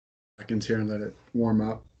Seconds here and let it warm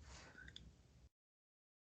up.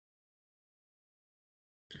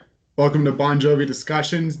 Welcome to Bon Jovi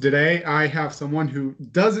Discussions. Today, I have someone who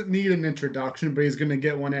doesn't need an introduction, but he's going to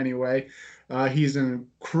get one anyway. He's an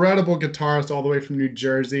incredible guitarist all the way from New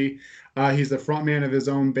Jersey. He's the frontman of his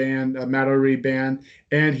own band, Matt O'Ree Band,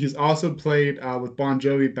 and he's also played with Bon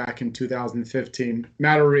Jovi back in 2015.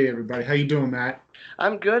 Matt O'Ree, everybody. How you doing, Matt?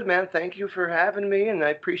 I'm good, man. Thank you for having me, and I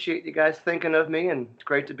appreciate you guys thinking of me, and it's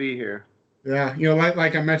great to be here. Yeah,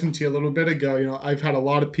 like I mentioned to you a little bit ago, I've had a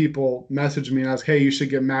lot of people message me and ask, "Hey, you should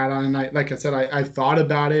get Matt on." And like I said, I thought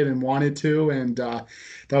about it and wanted to, and that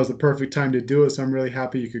was the perfect time to do it. So I'm really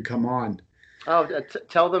happy you could come on. Oh,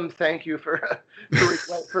 tell them thank you for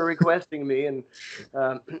for requesting me, and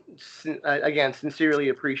um, again, sincerely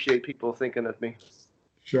appreciate people thinking of me.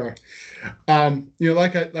 Sure.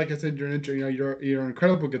 Like I said during intro, you're an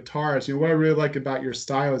incredible guitarist. What I really like about your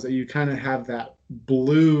style is that you kind of have that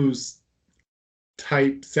blues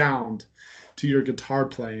type sound to your guitar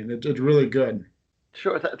playing. It's really good.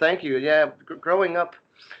 Sure, thank you. Yeah, growing up,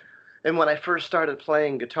 and when I first started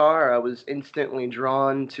playing guitar, I was instantly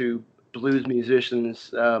drawn to blues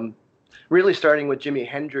musicians. Really starting with Jimi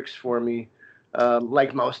Hendrix for me,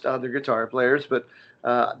 like most other guitar players. But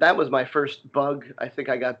that was my first bug. I think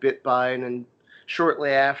I got bit by, and then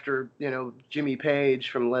shortly after, Jimmy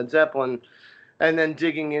Page from Led Zeppelin, and then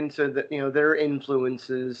digging into their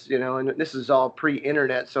influences. And this is all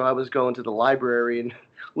pre-internet, so I was going to the library and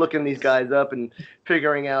looking these guys up and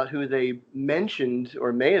figuring out who they mentioned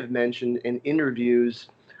or may have mentioned in interviews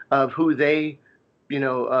of who they you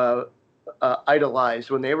know idolized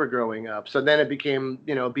when they were growing up. So then it became,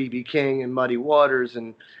 B.B. King and Muddy Waters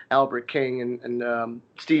and Albert King and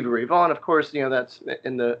Stevie Ray Vaughan. Of course, that's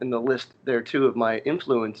in the list there too of my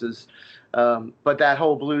influences. But that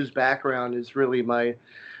whole blues background is really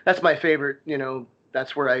that's my favorite.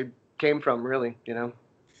 That's where I came from, really.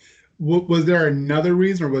 Was there another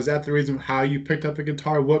reason, or was that the reason how you picked up a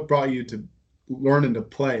guitar? What brought you to learning to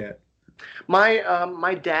play it?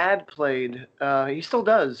 My dad played. He still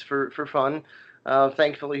does for fun.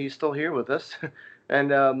 Thankfully, he's still here with us, and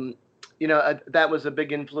that was a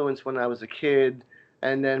big influence when I was a kid.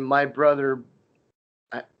 And then my brother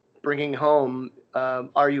bringing home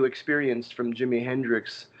 "Are You Experienced" from Jimi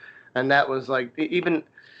Hendrix, and that was like, even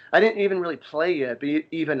I didn't even really play yet, but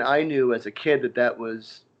even I knew as a kid that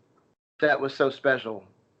was so special,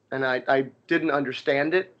 and I didn't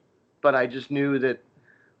understand it, but I just knew that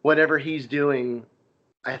whatever he's doing,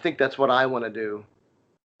 I think that's what I want to do.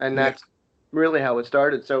 And Yeah. that's really how it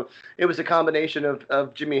started. So it was a combination of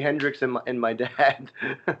Jimi Hendrix and my dad.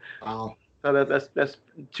 Wow. So that's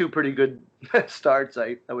two pretty good starts,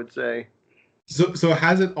 I would say. So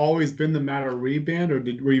has it always been the Matt O'Ree band, or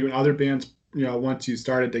were you in other bands? Once you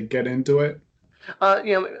started to get into it.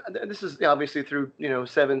 This is obviously through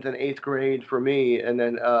seventh and eighth grade for me, and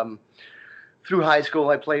then through high school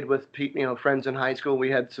I played with friends in high school.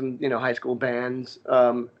 We had some high school bands.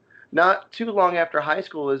 Not too long after high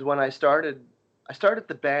school is when I started. I started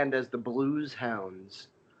the band as the Blues Hounds,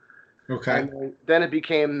 Okay. and then it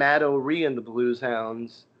became Matt O'Ree and the Blues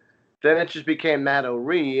Hounds. Then it just became Matt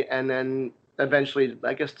O'Ree, and then eventually,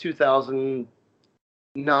 I guess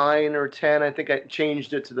 2009 or 10, I think I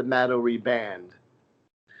changed it to the Matt O'Ree Band.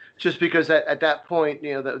 Just because at that point,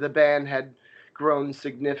 the band had grown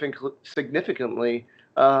significantly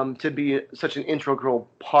to be such an integral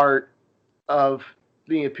part of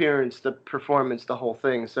the appearance, the performance, the whole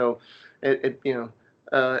thing. So it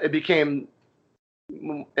became,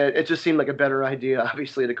 it just seemed like a better idea,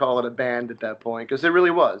 obviously, to call it a band at that point, because it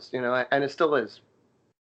really was, and it still is.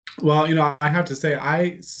 Well, I have to say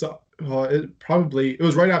I saw. Well, it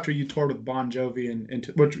was right after you toured with Bon Jovi and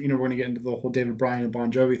which we're going to get into the whole David Bryan and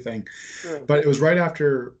Bon Jovi thing, Sure. but it was right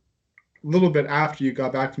after a little bit after you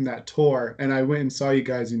got back from that tour, and I went and saw you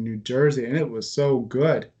guys in New Jersey, and it was so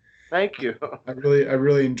good. Thank you. I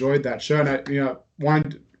really enjoyed that show, and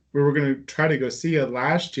wanted we were going to try to go see it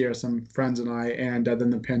last year, some friends and I, and then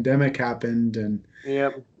the pandemic happened,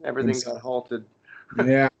 Yep, and everything so got halted.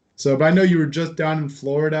 yeah. So, but I know you were just down in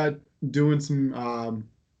Florida doing some a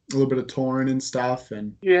little bit of touring and stuff,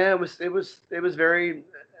 and Yeah, it was very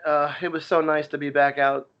it was so nice to be back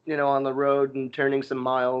out, on the road and turning some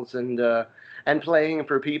miles and playing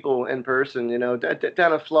for people in person.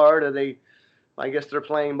 Down in Florida, I guess they're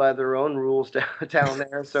playing by their own rules down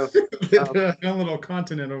there. So um, a little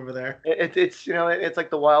continent over there. it's like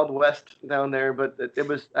the Wild West down there. But it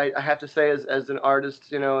was, I have to say, as an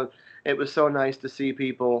artist, it was so nice to see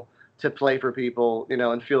people, to play for people,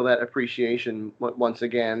 and feel that appreciation once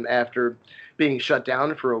again after being shut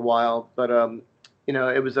down for a while. But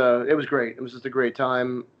it was great. It was just a great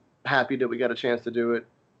time. happy that we got a chance to do it.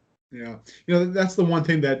 Yeah. That's the one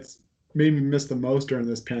thing that's made me miss the most during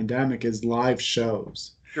this pandemic is live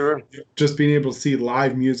shows. Sure. Just being able to see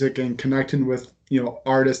live music and connecting with,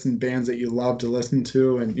 artists and bands that you love to listen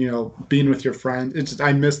to and, being with your friends. It's just,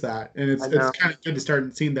 I miss that. And I it's know. kind of good to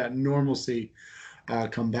start seeing that normalcy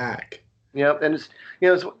come back. Yep, and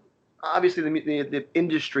it's obviously the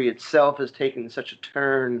industry itself has taken such a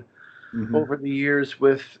turn Hmm. over the years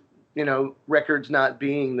with records not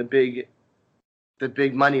being the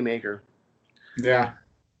big money maker. Yeah.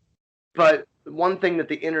 But one thing that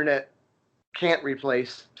the internet can't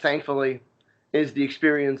replace, thankfully, is the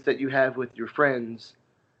experience that you have with your friends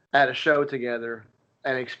at a show together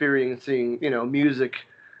and experiencing music,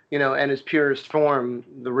 in its purest form,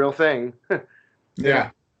 the real thing, you know, Yeah.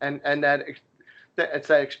 and it's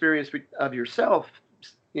that experience of yourself,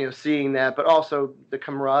 seeing that, but also the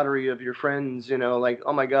camaraderie of your friends, like,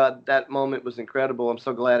 oh my God, that moment was incredible. I'm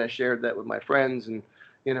so glad I shared that with my friends. And,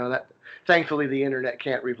 that thankfully the internet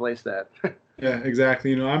can't replace that. Yeah,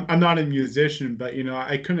 exactly. I'm not a musician, but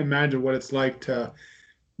I couldn't imagine what it's like to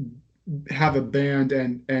have a band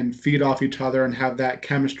and feed off each other and have that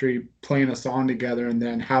chemistry playing a song together and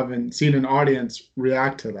then having seen an audience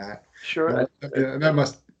react to that. Sure. That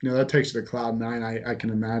must, that takes you to cloud nine, I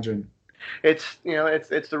can imagine. It's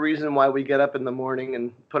the reason why we get up in the morning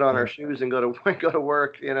and put on our Yeah. shoes and go to go to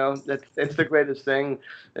work. That's it's the greatest thing.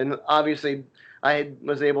 And obviously, I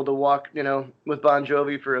was able to walk, with Bon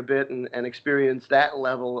Jovi for a bit and experience that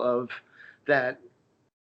level of that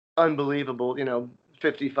unbelievable,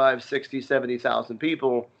 55, 60, 70,000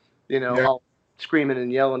 people, Yeah. all screaming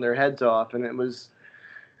and yelling their heads off. And it was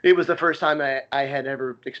the first time I had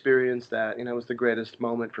ever experienced that. It was the greatest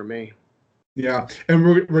moment for me. Yeah. And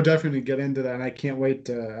we're definitely gonna get into that. And I can't wait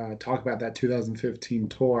to talk about that 2015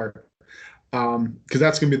 tour. Because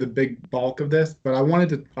that's going to be the big bulk of this. But I wanted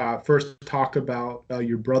to first talk about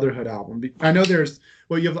your Brotherhood album. I know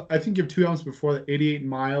I think you have two albums before that, 88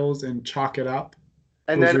 Miles and Chalk It Up.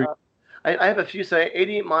 And Those then are I have a few say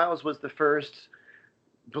 88 Miles was the first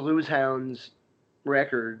Blues Hounds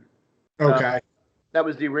record. Uh, okay. that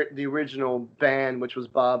was the original band, which was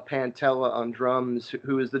Bob Pantella on drums,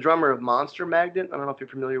 who is the drummer of Monster Magnet. I don't know if you're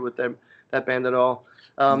familiar with that band at all.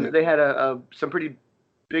 Yeah. They had some pretty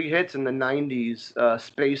big hits in the 90s.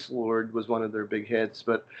 Space Lord was one of their big hits.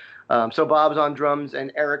 But so Bob's on drums,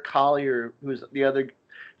 and Eric Collier, who's the other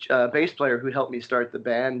bass player who helped me start the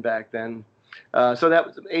band back then. So that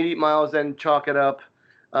was 88 Miles, then Chalk It Up.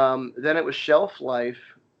 Then it was Shelf Life,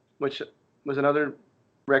 which was another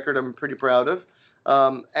record I'm pretty proud of.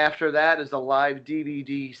 After that is a live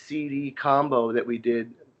DVD CD combo that we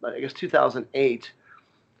did, I guess 2008.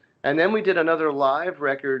 And then we did another live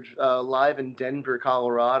record, live in Denver,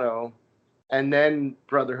 Colorado. And then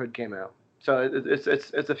Brotherhood came out. So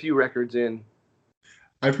it's a few records in.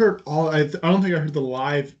 I've heard all. I don't think I heard the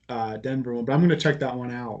live Denver one, but I'm going to check that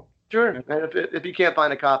one out. Sure. And if you can't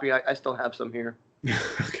find a copy, I still have some here.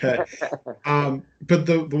 Okay. But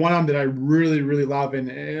the one album that I really, really love, and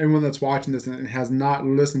anyone that's watching this and has not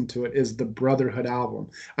listened to it, is the Brotherhood album.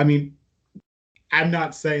 I mean, I'm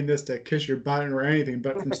not saying this to kiss your butt or anything,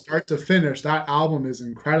 but from start to finish, that album is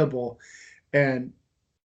incredible. And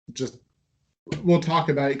just we'll talk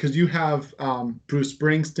about it because you have Bruce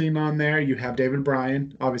Springsteen on there. You have David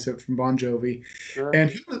Bryan, obviously from Bon Jovi, Sure.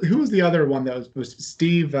 and who was the other one that was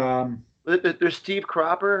Steve? There's Steve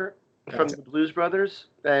Cropper from That's the Blues Brothers,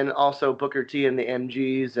 and also Booker T and the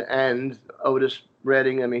MGs, and Otis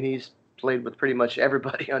Redding. I mean, he's played with pretty much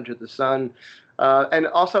everybody under the sun. And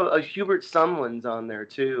also Hubert Sumlin's on there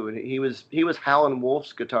too, and he was Howlin'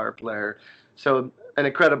 Wolf's guitar player. So an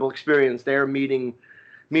incredible experience there, meeting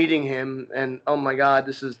him, and oh my God,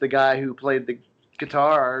 this is the guy who played the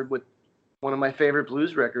guitar with one of my favorite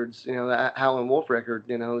blues records, the Howlin' Wolf record.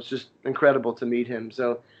 It's just incredible to meet him.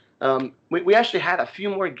 So we actually had a few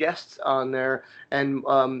more guests on there, and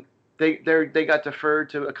they got deferred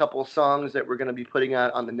to a couple of songs that we're going to be putting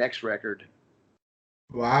out on the next record.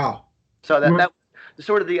 wow. So that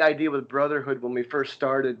sort of the idea with Brotherhood when we first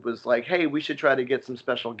started was like, hey, we should try to get some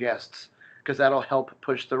special guests because that'll help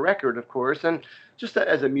push the record, of course, and just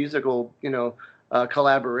as a musical,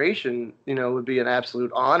 collaboration, would be an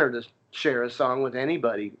absolute honor to share a song with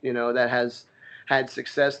anybody, that has had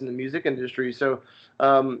success in the music industry. So,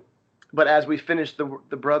 but as we finished the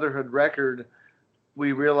Brotherhood record,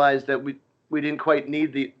 we realized that we didn't quite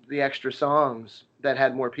need the extra songs that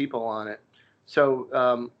had more people on it.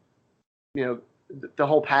 So, the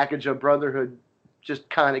whole package of Brotherhood just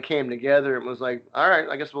kind of came together and was like, all right,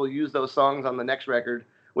 I guess we'll use those songs on the next record,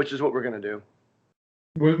 which is what we're going to do.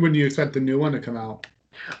 When do you expect the new one to come out?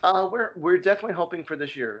 We're definitely hoping for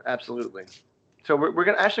this year, absolutely. So we're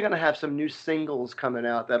gonna have some new singles coming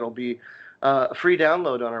out that'll be a free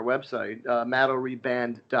download on our website,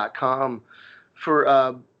 metalreband.com,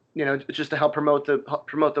 for just to help promote the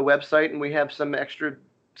website, and we have some extra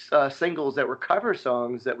singles that were cover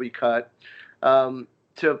songs that we cut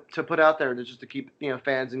to put out there to keep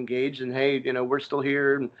fans engaged. And hey, we're still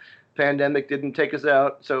here, and pandemic didn't take us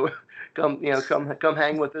out, so come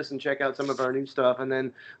hang with us and check out some of our new stuff. And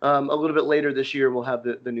then a little bit later this year, we'll have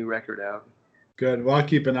the new record out. Good. Well, I'll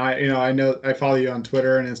keep an eye. I know I follow you on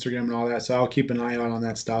Twitter and Instagram and all that, so I'll keep an eye out on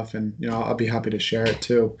that stuff, and I'll be happy to share it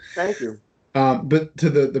too. Thank you. But to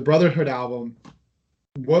the Brotherhood album,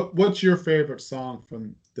 what's your favorite song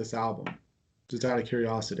from this album? Just out of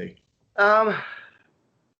curiosity. Um,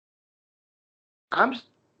 I'm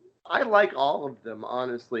I like all of them,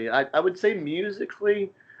 honestly. I would say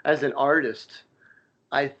musically, as an artist,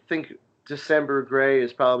 I think December Gray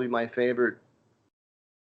is probably my favorite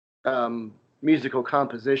musical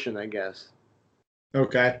composition, I guess.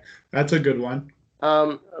 Okay, that's a good one.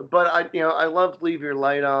 But I love Leave Your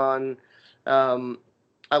Light On. Um,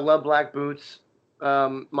 I love Black Boots.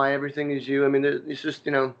 My Everything Is You. I mean, it's just,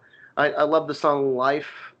 I love the song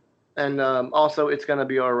Life, and also It's Gonna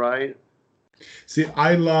Be All Right. See,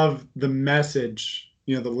 I love the message,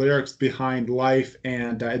 the lyrics behind Life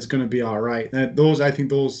and It's Gonna Be All Right. And I think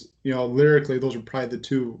those, lyrically, those are probably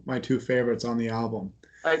my two favorites on the album.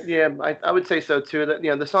 I would say so too. That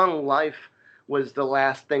the song Life was the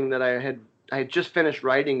last thing that I had just finished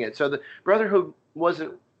writing it. So the Brotherhood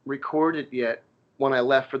wasn't recorded yet when I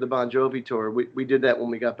left for the Bon Jovi tour. We did that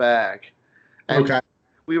when we got back, and Okay.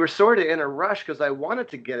 we were sort of in a rush because I wanted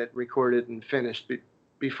to get it recorded and finished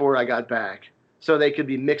before I got back, so they could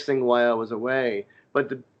be mixing while I was away.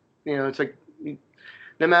 But it's like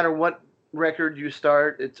no matter what record you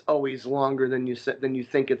start, it's always longer than you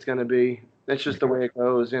think it's going to be. That's just the way it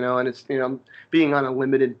goes, and it's being on a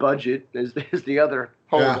limited budget is the other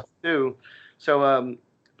Yeah. hold too. So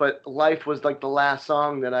but Life was like the last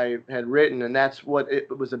song that I had written, and that's what it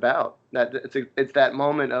was about. That it's that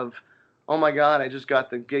moment of, oh my God, I just got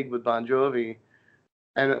the gig with Bon Jovi,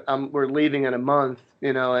 and we're leaving in a month,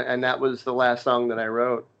 and that was the last song that I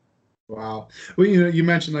wrote. Wow. Well, you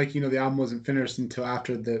mentioned the album wasn't finished until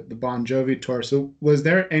after the Bon Jovi tour. So was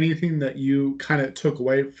there anything that you kind of took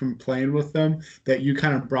away from playing with them that you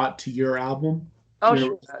kind of brought to your album, Oh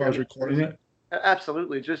sure, as far as recording it?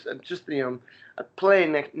 absolutely. Just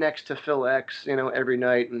playing next to Phil X, every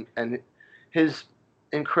night, and his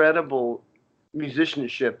incredible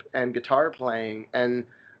musicianship and guitar playing and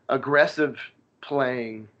aggressive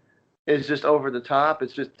playing is just over the top.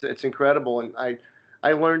 It's incredible, and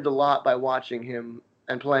I learned a lot by watching him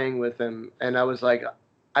and playing with him, and I was like,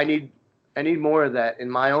 I need more of that in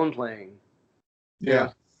my own playing. You know,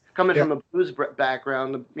 Yeah. coming Yeah. from a blues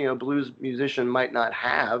background, blues musician might not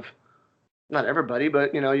have, not everybody,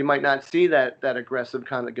 but you might not see that aggressive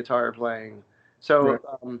kind of guitar playing. So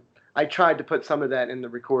Right. I tried to put some of that in the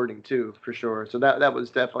recording too, for sure. So that was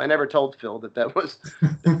definitely. I never told Phil that was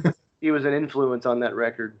he was an influence on that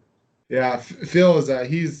record. Yeah. Phil is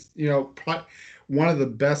he's, one of the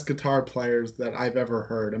best guitar players that I've ever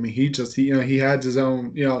heard. I mean, he had his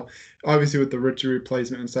own, obviously with the Richie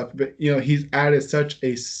replacement and stuff, but he's added such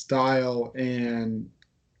a style and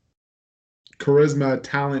charisma,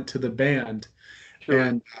 talent to the band, Sure.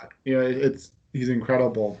 and he's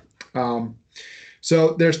incredible. Um,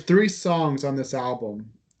 so there's three songs on this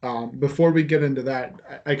album. Before we get into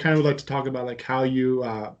that, I kind of would like to talk about like how you,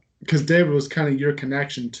 because David was kind of your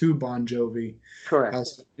connection to Bon Jovi. Correct.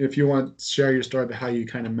 So if you want to share your story about how you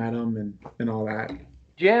kind of met him and all that.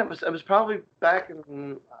 Yeah, it was probably back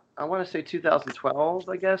in, I want to say 2012,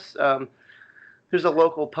 I guess. There's a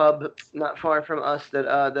local pub not far from us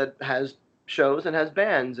that has shows and has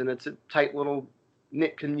bands, and it's a tight little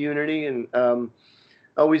knit community, and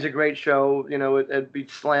always a great show. It'd be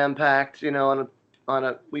slam packed.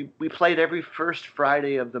 We played every first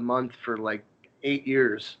Friday of the month for like 8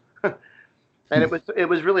 years, and it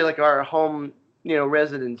was really like our home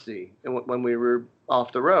residency when we were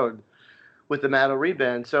off the road with the Metal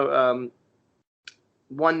Band. So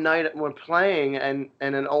one night we're playing, and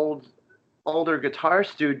an older guitar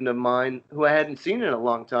student of mine who I hadn't seen in a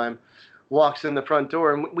long time walks in the front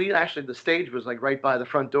door, and we actually, the stage was like right by the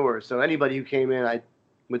front door, so anybody who came in, I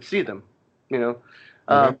would see them, you know.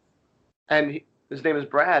 Okay. And his name is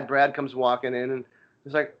Brad. Brad comes walking in, and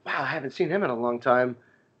he's like, "Wow, I haven't seen him in a long time."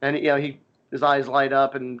 And his eyes light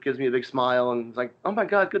up and gives me a big smile, and he's like, "Oh my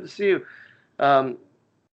God, good to see you." Um,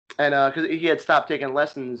 and because he had stopped taking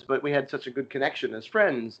lessons, but we had such a good connection as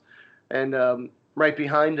friends, and right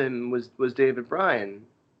behind him was David Bryan,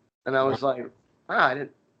 and I Wow. was like, ah, I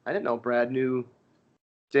didn't know Brad knew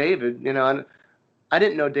David, and I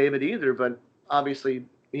didn't know David either, but obviously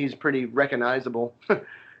he's pretty recognizable,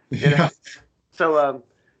 you know. Yeah. So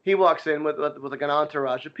he walks in with like an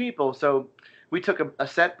entourage of people. So we took a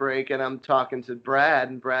set break, and I'm talking to Brad,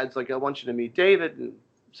 and Brad's like, I want you to meet David, and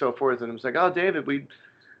so forth. And I was like, oh, David,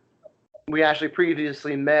 we actually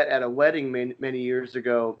previously met at a wedding many years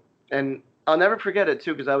ago, and I'll never forget it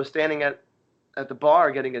too because I was standing at the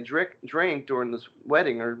bar getting a drink during this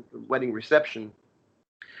wedding or wedding reception,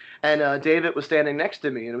 and David was standing next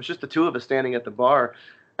to me, and it was just the two of us standing at the bar.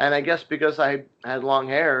 And I guess because I had long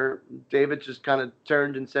hair, David just kind of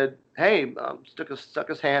turned and said, "Hey," stuck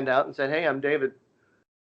his hand out and said, "Hey, I'm David.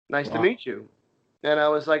 Nice to Wow. meet you." And I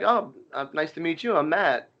was like, "Oh, nice to meet you. I'm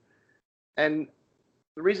Matt." And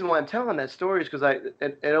the reason why I'm telling that story is because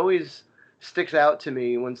it always sticks out to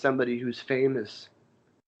me when somebody who's famous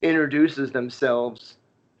introduces themselves,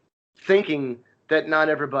 thinking that not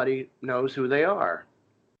everybody knows who they are,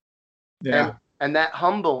 and Yeah. and that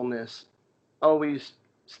humbleness always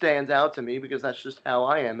stands out to me because that's just how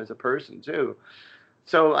I am as a person too.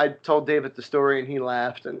 So I told David the story and he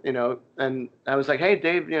laughed, and and I was like, "Hey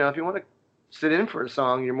Dave, if you want to sit in for a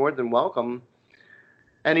song, you're more than welcome."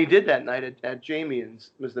 And he did that night at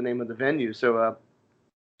Jamie's was the name of the venue. So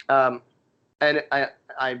um, and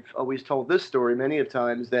I've always told this story many of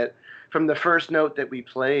times that from the first note that we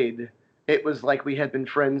played, it was like we had been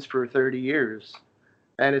friends for 30 years.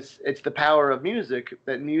 And it's the power of music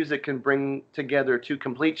that music can bring together two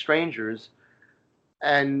complete strangers,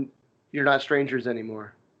 and you're not strangers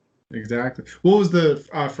anymore. Exactly. What was the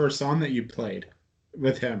first song that you played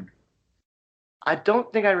with him? I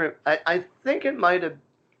don't think I think it might have.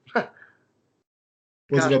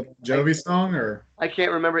 Was it Gosh, a Bon I Jovi song or? I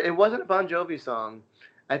can't remember. It wasn't a Bon Jovi song.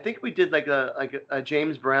 I think we did like a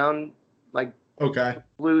James Brown, like Okay.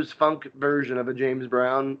 blues funk version of a James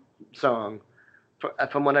Brown song,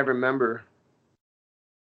 from what I remember.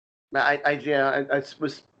 It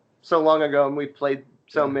was so long ago, and we played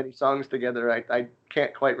so Yeah. many songs together. I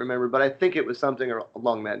can't quite remember, but I think it was something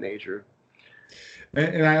along that nature.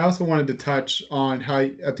 And I also wanted to touch on how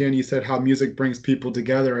at the end you said how music brings people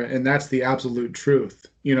together, and that's the absolute truth.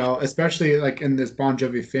 Especially like in this Bon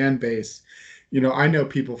Jovi fan base. I know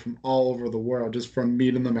people from all over the world just from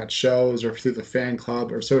meeting them at shows or through the fan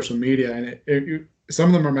club or social media, and some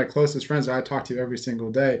of them are my closest friends that I talk to every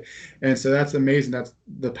single day, and so that's amazing. That's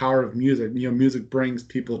the power of music. Music brings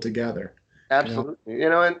people together. You know, Absolutely,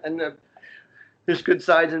 and there's good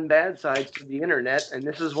sides and bad sides to the internet, and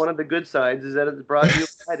this is one of the good sides is that it's brought you and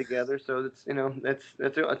I together. So it's that's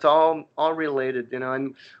it's all related,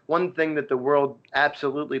 And one thing that the world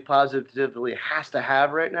absolutely positively has to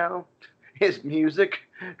have right now is music,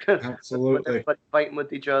 because with absolutely. everybody fighting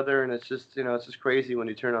with each other, and it's just crazy when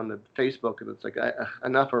you turn on the Facebook and it's like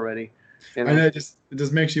enough already, you I know. know it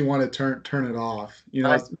just makes you want to turn it off.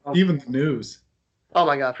 I Even the news. Oh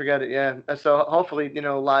my God, forget it. Yeah. So hopefully,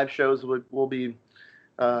 live shows will be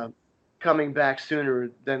uh, coming back sooner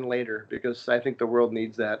than later because I think the world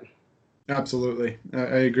needs that. Absolutely, I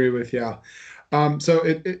agree with you. So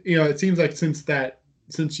it seems like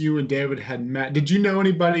since you and David had met, did you know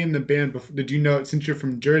anybody in the band before? Did you know since you're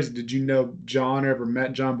from Jersey, did you know John or ever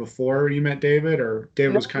met John before you met David, or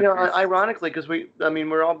David No, was kind of your ironically, because I mean,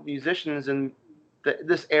 we're all musicians in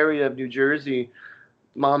this area of New Jersey.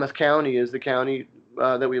 Monmouth County is the county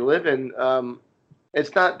that we live in.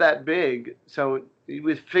 It's not that big, so you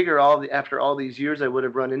would figure after all these years, I would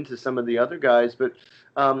have run into some of the other guys. But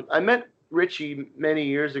I met Richie many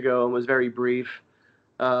years ago and was very brief.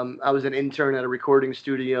 I was an intern at a recording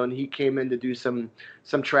studio, and he came in to do some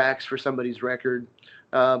tracks for somebody's record.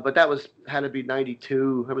 But that had to be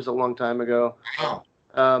 '92. It was a long time ago. wow.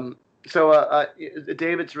 Um, so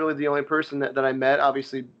David's really the only person that I met.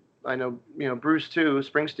 Obviously, I know Bruce too,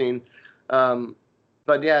 Springsteen. Um,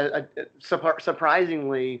 but yeah,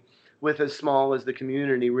 surprisingly, with as small as the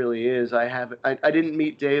community really is, I didn't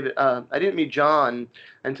meet David. I didn't meet John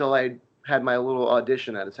until I had my little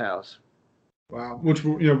audition at his house. Wow, which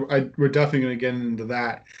we're definitely going to get into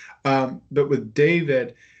that. But with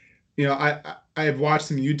David, I've watched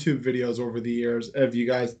some YouTube videos over the years of you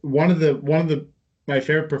guys. One of the my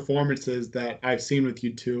favorite performances that I've seen with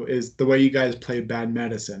you two is the way you guys played Bad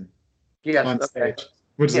Medicine Yes. on Okay. stage,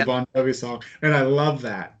 which is a Yeah. Bon Jovi song, and I love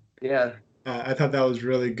that. Yeah. I thought that was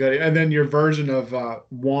really good. And then your version of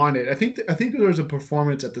 "Wanted." I think there was a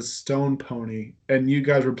performance at the Stone Pony, and you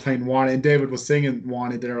guys were playing "Wanted," and David was singing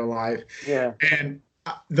 "Wanted" They're Alive. Yeah. And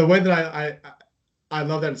the way that I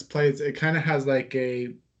love that it's played, it kind of has like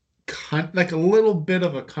a like a little bit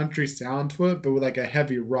of a country sound to it, but with like a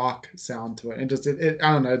heavy rock sound to it. And just I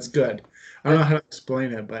don't know, it's good. I don't know That, how to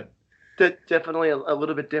explain it, but that definitely a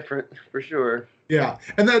little bit different for sure. yeah.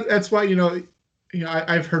 And that's why,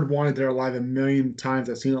 I've heard Wanted There live a million times.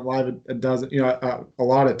 I've seen it live a dozen, a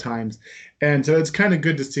lot of times. And so it's kind of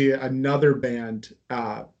good to see another band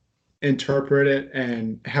interpret it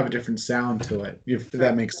and have a different sound to it, if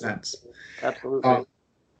that makes sense. Absolutely. Uh,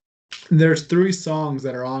 there's three songs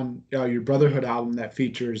that are on your Brotherhood album that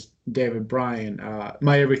features David Bryan.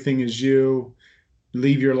 My Everything Is You,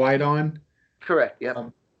 Leave Your Light On. Correct. Yep.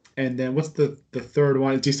 Um, and then what's the third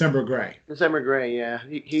one? December Gray. December Gray. Yeah.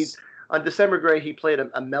 He on December Gray he played a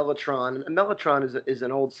mellotron. A mellotron is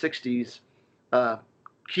an old '60s uh,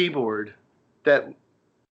 keyboard that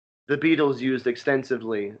the Beatles used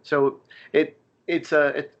extensively. So it's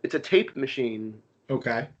a tape machine,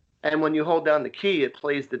 Okay. and when you hold down the key, it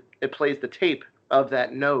plays the tape of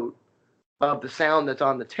that note of the sound that's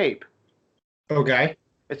on the tape. Okay.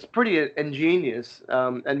 It's pretty ingenious.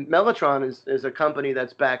 And Mellotron is a company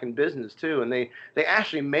that's back in business too, and they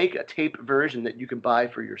actually make a tape version that you can buy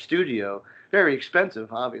for your studio. Very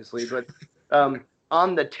expensive, obviously, but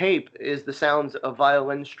on the tape is the sounds of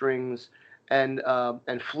violin strings and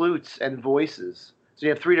flutes and voices. So you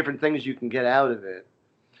have three different things you can get out of it.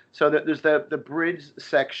 So there's the bridge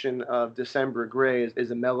section of December Gray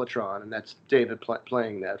is a Mellotron, and that's David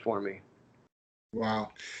playing that for me.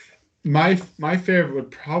 Wow. My favorite would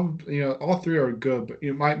probably, all three are good, but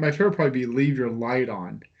my favorite would probably be Leave Your Light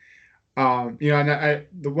On. And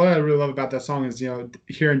what I really love about that song is,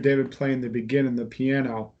 hearing David playing the beginning, the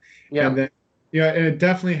piano, and Yeah, then, and it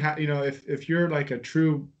definitely if you're like a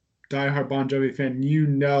true diehard Bon Jovi fan,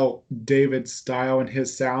 David's style and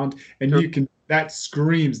his sound, and sure. that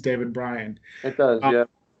screams David Bryan. It does. Um, Yeah.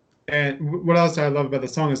 and what else I love about the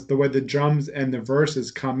song is the way the drums and the verses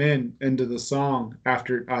come into the song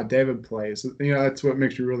after David plays. That's what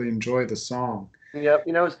makes you really enjoy the song. Yep,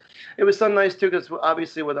 it was so nice too because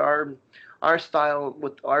obviously with our style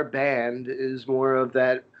with our band is more of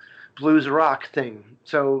that blues rock thing.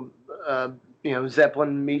 So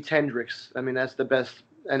Zeppelin meets Hendrix. I mean that's the best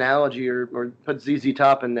analogy, or put ZZ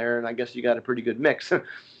Top in there, and I guess you got a pretty good mix.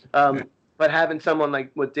 Yeah, But having someone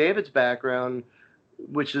like with David's background,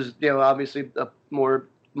 which is obviously a more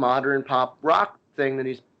modern pop rock thing that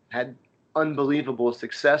he's had unbelievable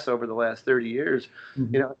success over the last 30 years.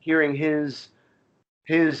 mhm. Hearing his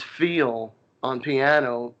feel on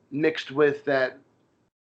piano mixed with that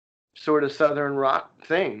sort of southern rock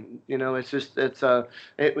thing.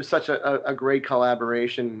 It was such a great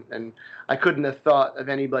collaboration, and I couldn't have thought of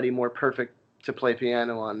anybody more perfect to play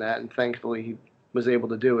piano on that, and thankfully he was able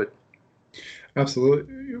to do it.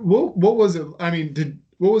 Absolutely. What was it? I mean,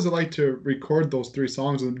 what was it like to record those three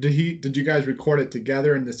songs? Did you guys record it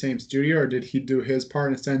together in the same studio, or did he do his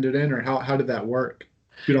part and send it in, or how did that work?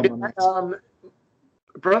 If you don't mind me asking.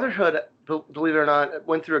 Brotherhood, believe it or not,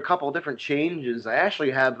 went through a couple of different changes. I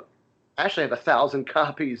actually have 1,000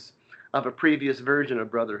 copies of a previous version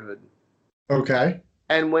of Brotherhood. Okay.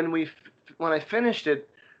 And when I finished it,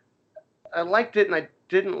 I liked it and I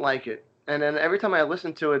didn't like it. And then every time I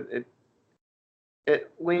listened to it,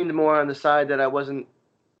 it leaned more on the side that I wasn't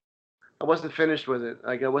finished with it.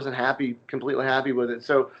 Like I wasn't completely happy with it.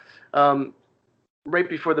 So um, right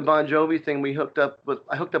before the Bon Jovi thing, I hooked up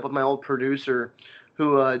with my old producer,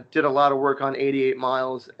 who did a lot of work on 88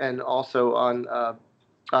 Miles and also on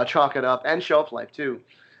Chalk It Up and Shelf Life too.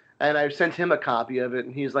 And I sent him a copy of it,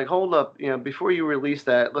 and he's like, "Hold up, before you release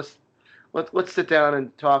that, let's sit down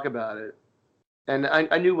and talk about it." And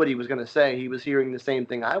I knew what he was going to say. He was hearing the same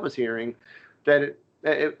thing I was hearing, that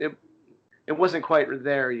it wasn't quite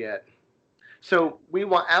there yet. So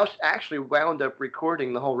actually wound up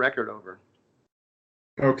recording the whole record over.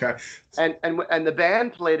 Okay. And the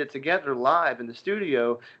band played it together live in the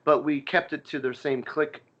studio, but we kept it to the same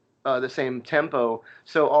click, the same tempo,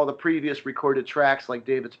 so all the previous recorded tracks, like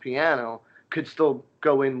David's piano, could still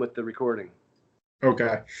go in with the recording.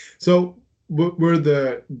 Okay. So were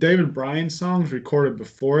the David Bryan songs recorded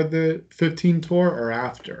before the 15 tour or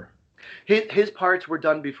after? His parts were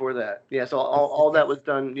done before that. Yeah, so all that was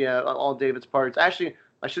done. Yeah, all David's parts. Actually,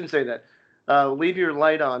 I shouldn't say that. Leave Your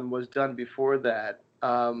Light On was done before that.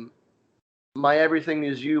 My Everything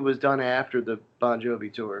Is You was done after the Bon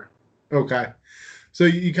Jovi tour. Okay. So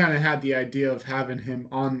you kind of had the idea of having him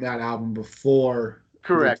on that album before the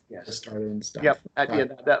Correct. tour Yes. started and stuff. Yep. Yeah.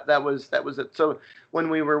 That was it. So when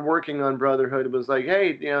we were working on Brotherhood, it was like,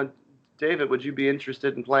 hey, David, would you be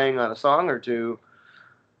interested in playing on a song or two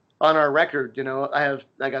on our record? I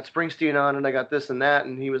got Springsteen on, and I got this and that,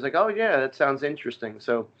 and he was like, oh yeah, that sounds interesting.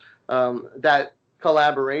 So that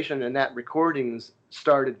collaboration, and that recordings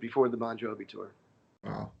started before the Bon Jovi tour.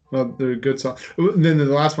 Wow. Well, they're a good song. Then the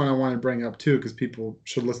last one I want to bring up too, because people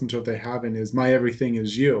should listen to if they haven't, is "My Everything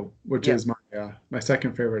Is You," which Yeah, is my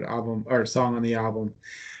second favorite album or song on the album.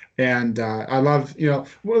 And I love,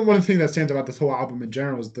 one of the things that stands about this whole album in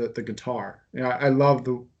general is the guitar. I love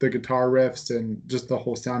the guitar riffs and just the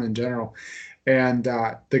whole sound in general. And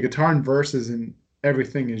the guitar and verses and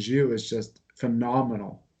 "Everything Is You" is just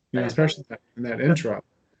phenomenal. and Especially in that the, intro.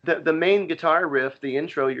 the main guitar riff, the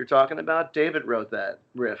intro you're talking about, David wrote that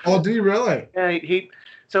riff. Oh, do you really? Yeah,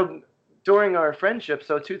 so during our friendship,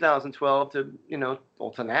 so 2012 to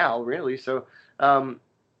well to now really. So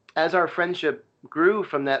as our friendship grew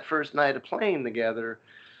from that first night of playing together,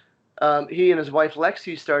 he and his wife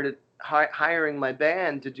Lexi started hiring my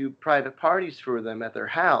band to do private parties for them at their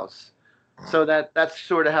house. So that's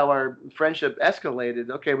sort of how our friendship escalated.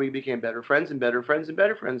 Okay, we became better friends and better friends and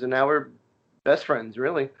better friends, and now we're best friends,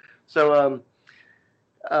 really. So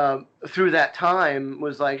through that time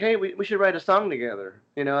was like, hey, we should write a song together,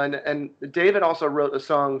 and David also wrote a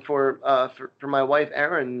song for my wife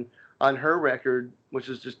Erin on her record, which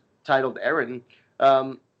is just titled Erin.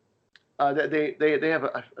 Um, they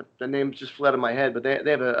have the name just fled in my head, but they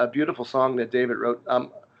have a beautiful song that David wrote. I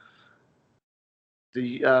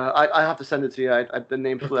have to send it to you. The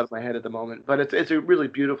name flew out of my head at the moment, but it's a really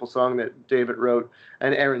beautiful song that David wrote,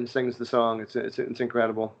 and Erin sings the song. It's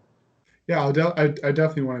incredible. Yeah, I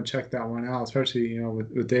definitely want to check that one out, especially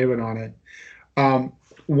with David on it. Um,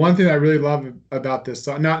 One thing I really love about this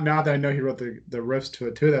song, not now that I know he wrote the riffs to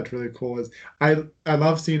it too, that's really cool. Is I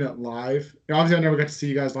love seeing it live. Obviously, I never got to see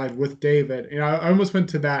you guys live with David. I almost went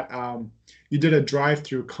to that. You did a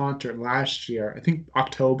drive-through concert last year. I think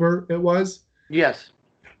October it was, Yes.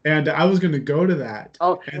 and I was going to go to that,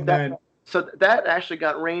 Oh, and then that actually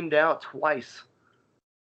got rained out twice.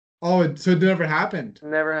 so it never happened.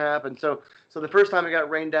 Never happened. So the first time it got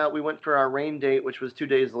rained out, we went for our rain date, which was 2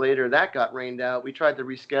 days later. That got rained out. We tried to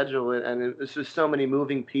reschedule it, and it was just so many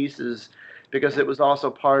moving pieces because it was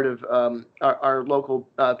also part of our local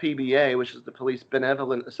PBA, which is the Police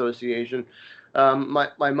Benevolent Association.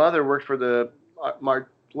 My mother worked for our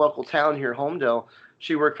local town here, Homedale.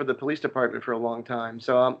 She worked for the police department for a long time,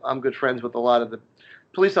 so I'm good friends with a lot of the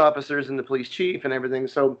police officers and the police chief and everything.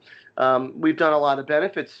 So we've done a lot of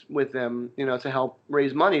benefits with them, to help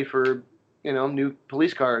raise money for, new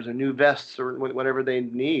police cars or new vests or whatever they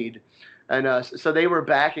need. And so they were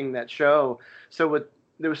backing that show. So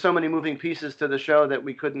there were so many moving pieces to the show that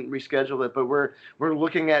we couldn't reschedule it. But we're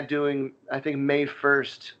looking at doing, I think, May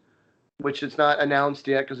 1st, which is not announced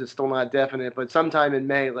yet because it's still not definite. But sometime in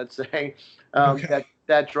May, let's say, Okay.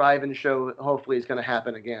 that drive-in show hopefully is going to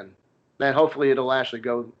happen again. And hopefully it'll actually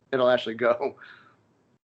go. It'll actually go.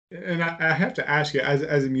 And I have to ask you,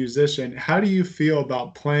 as a musician, how do you feel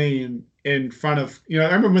about playing in front of, I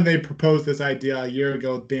remember when they proposed this idea a year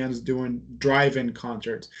ago, bands doing drive-in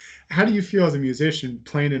concerts. How do you feel as a musician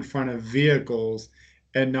playing in front of vehicles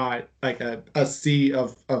and not like a sea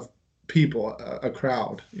of people, a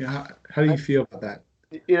crowd? How do you feel about that?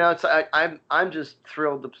 I'm just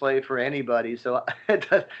thrilled to play for anybody. So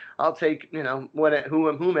I'll take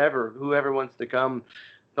whomever wants to come.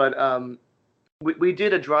 But we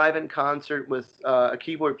did a drive-in concert with a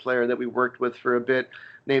keyboard player that we worked with for a bit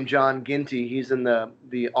named John Ginty. He's in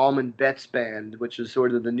the Allman Betts band, which is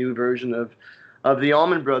sort of the new version of the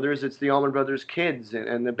Allman Brothers. It's the Allman Brothers Kids,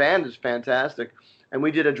 and the band is fantastic. And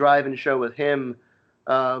we did a drive-in show with him.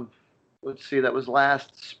 Uh, let's see, that was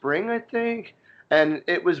last spring, I think. And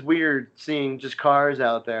it was weird seeing just cars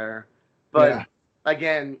out there. But Yeah.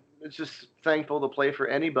 again, it's just thankful to play for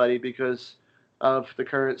anybody because of the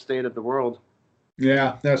current state of the world.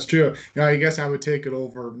 Yeah, that's true. I guess I would take it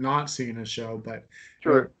over not seeing a show, but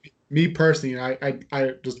Sure. me personally,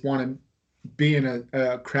 I just want to be in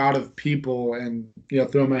a crowd of people and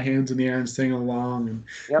throw my hands in the air and sing along, and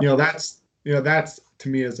Yep. that's to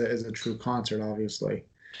me is a true concert, obviously.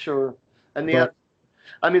 Sure. And But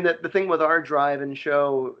I mean, the thing with our drive-in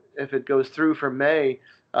show, if it goes through for May,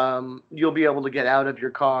 you'll be able to get out of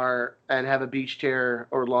your car and have a beach chair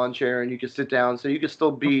or lawn chair, and you can sit down. So you can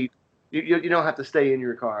still be, you don't have to stay in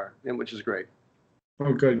your car, and which is great.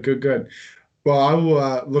 oh, good, good, good. Well, I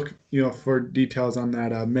will look, for details on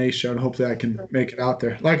that May show, and hopefully I can make it out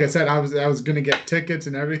there. Like I said, I was gonna get tickets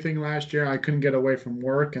and everything last year. I couldn't get away from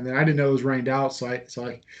work, and then I didn't know it was rained out, so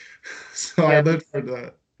I Yeah, lived for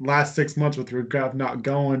the last 6 months with regret of not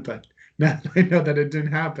going. But now I know that it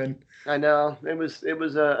didn't happen. I know it was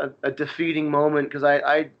a defeating moment because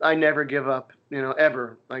I never give up,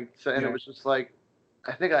 ever. Like so, and it Yeah, was just like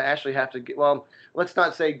I think I actually have to well, let's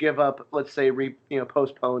not say give up. Let's say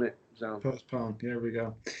postpone it. So Postponed. There we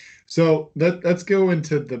go. So let's go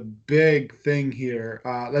into the big thing here.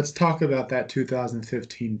 Let's talk about that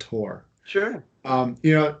 2015 tour. sure.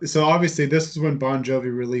 So obviously this is when Bon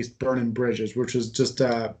Jovi released Burning Bridges, which was just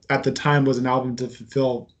at the time was an album to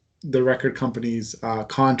fulfill the record company's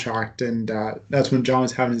contract, and that's when John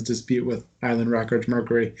was having his dispute with Island Records,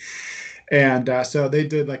 Mercury. And so they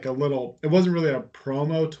did like a little, it wasn't really a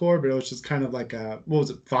promo tour, but it was just kind of like what was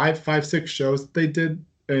it, five, 6 shows they did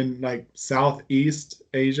in like Southeast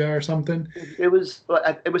Asia or something. It was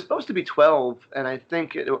supposed to be 12, and I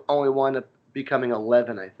think it only wound up becoming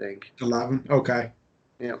 11. I think. 11. Okay.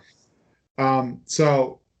 Yeah.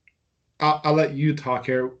 So I'll let you talk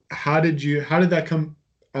here. How did that come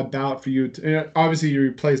about for you? Obviously, you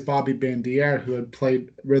replaced Bobby Bandier, who had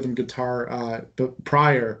played rhythm guitar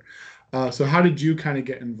prior. So how did you kind of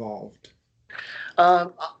get involved?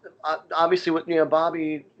 Um, Obviously,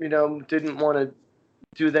 Bobby, didn't want to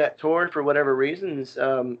do that tour for whatever reasons.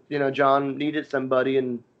 John needed somebody,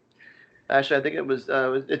 and actually, I think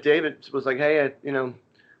David was like, "Hey,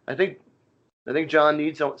 I think John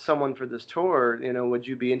needs someone for this tour. Would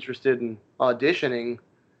you be interested in auditioning?"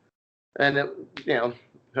 And you know,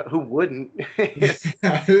 who wouldn't?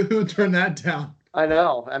 Who turned that down? I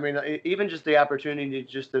know. I mean, even just the opportunity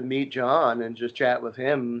just to meet John and just chat with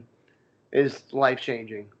him is life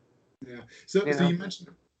changing. Yeah. So You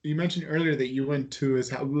you mentioned earlier that you went to his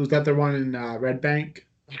house. Was that the one in Red Bank?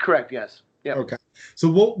 Correct. Yes. Yep. Okay. So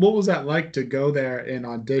what was that like to go there and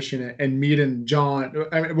audition and meet in John?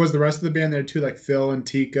 I mean, was the rest of the band there too, like Phil and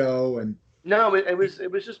Tico and No, it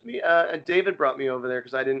was just me. David brought me over there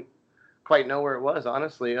because I didn't quite know where it was,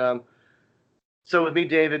 honestly. So with me,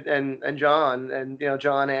 David and John, and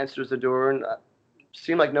John answers the door, and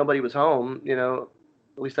seemed like nobody was home.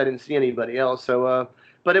 At least I didn't see anybody else. So,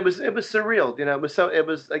 but it was surreal. It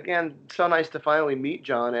was again so nice to finally meet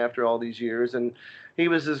John after all these years, and he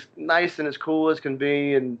was as nice and as cool as can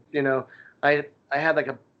be. And I had like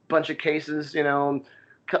a bunch of cases.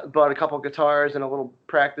 Bought a couple guitars and a little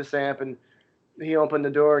practice amp, and he opened the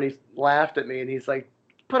door and he laughed at me and he's like,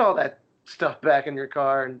 "Put all that stuff back in your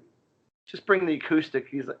car and just bring the acoustic."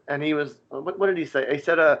 He was, what did he say? He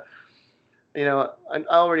said, I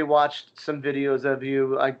already watched some videos of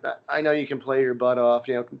you. I know you can play your butt off.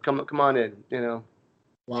 Come on in.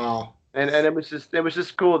 wow. And it was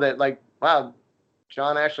just cool that, like, wow,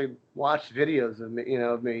 John actually watched videos of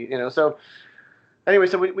me. So anyway,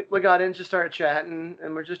 so we got in, just started chatting,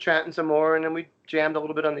 and we're just chatting some more, and then we jammed a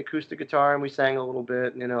little bit on the acoustic guitar, and we sang a little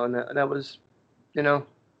bit, and that was, you know,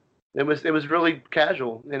 it was really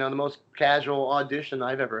casual, the most casual audition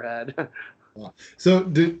I've ever had. Wow. So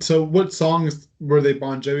what songs were they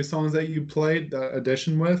Bon Jovi songs that you played the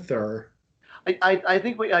audition with or I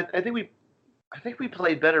think we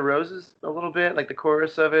played Bed of Roses a little bit, like the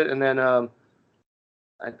chorus of it, and then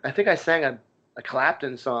I think I sang a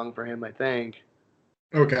Clapton song for him. I think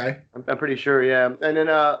okay. I'm pretty sure, yeah. And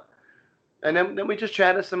then we just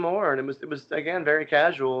chatted some more, and it was again very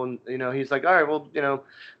casual. And he's like, "All right, well,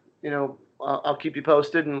 I'll keep you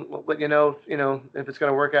posted and let you know if it's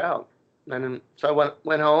going to work out." And then so I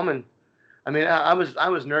went home, and I mean I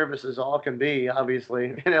was nervous as all can be,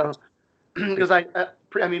 obviously, because I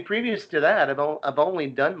mean previous to that I've only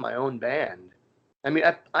done my own band. I mean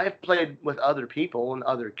I've played with other people and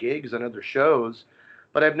other gigs and other shows,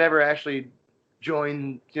 but I've never actually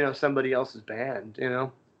joined somebody else's band.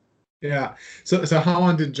 Yeah. So how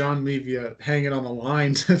long did John leave you hanging on the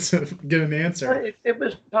line to get an answer? It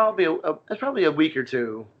was probably a week or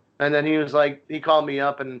two, and then he called me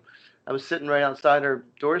up, and I was sitting right outside our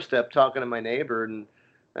doorstep talking to my neighbor, and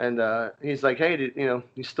he's like, "Hey,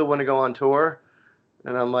 you still want to go on tour?"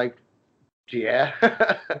 And I'm like, "Yeah."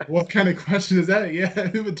 What kind of question is that? Yeah,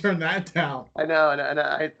 who would turn that down? I know,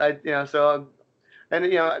 and so and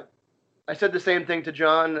I said the same thing to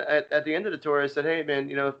John at the end of the tour. I said, "Hey, man,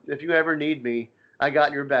 if you ever need me, I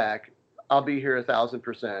got your back. I'll be here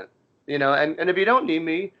 1,000%. And if you don't need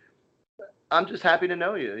me, I'm just happy to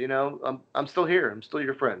know you. I'm still here. I'm still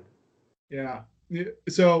your friend." Yeah.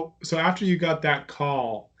 So after you got that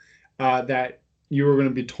call that you were going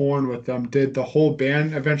to be touring with them, did the whole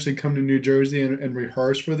band eventually come to New Jersey and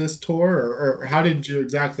rehearse for this tour, or how did you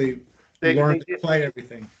exactly They learn they to did. play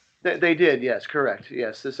everything? They did. Yes, correct.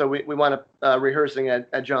 Yes. So we wound up rehearsing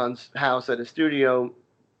at John's house at his studio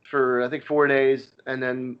for I think 4 days, and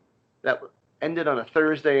then that ended on a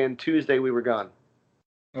Thursday, and Tuesday we were gone.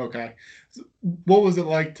 Okay. So what was it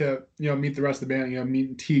like to, meet the rest of the band,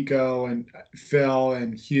 meet Tico and Phil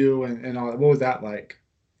and Hugh and all that? What was that like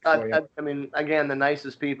I, for you? I, I mean, again, the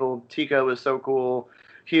nicest people. Tico was so cool.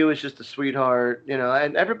 Hugh was just a sweetheart,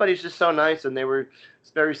 and everybody's just so nice, and they were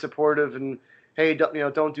very supportive, and hey,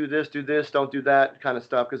 don't do this, do this, don't do that kind of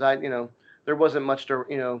stuff, because there wasn't much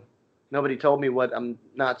to, nobody told me what I'm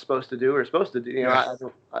not supposed to do or supposed to do. Yeah.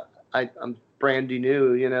 I'm brandy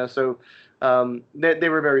new, so they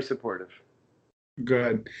were very supportive.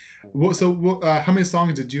 Good. Well, so how many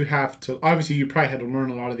songs did you have to? Obviously, you probably had to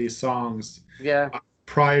learn a lot of these songs Yeah,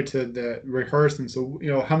 prior to the rehearsing. So,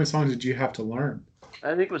 how many songs did you have to learn?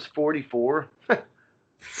 I think it was 44.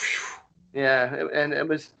 Yeah, and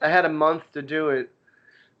I had a month to do it,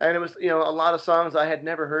 and it was a lot of songs I had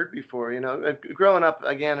never heard before. Growing up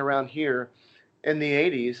again around here in the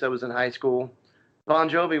 '80s, I was in high school. Bon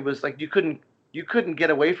Jovi was like you couldn't get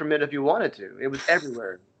away from it if you wanted to. It was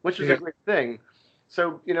everywhere, which was a Yeah. great thing.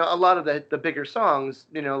 So a lot of the bigger songs,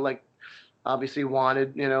 like obviously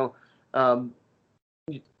Wanted, um,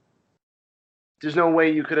 there's no way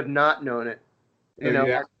you could have not known it,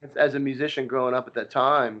 Yeah. as a musician growing up at that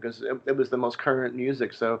time, because it was the most current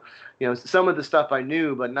music. So, some of the stuff I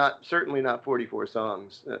knew, but certainly not 44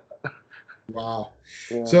 songs. Wow.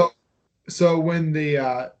 Yeah. So, when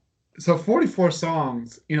the so 44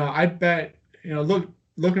 songs, I bet,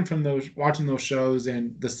 looking from those, watching those shows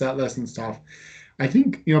and the set list and stuff, I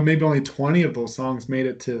think, maybe only 20 of those songs made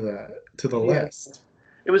it to the Yeah. list.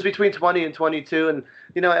 It was between 20 and 22. And,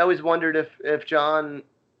 I always wondered if John,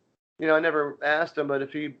 I never asked him, but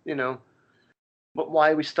if he,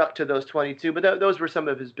 why we stuck to those 22. But those were some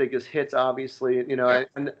of his biggest hits, obviously, Yeah.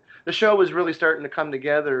 and the show was really starting to come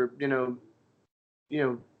together,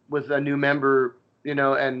 with a new member,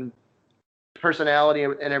 and personality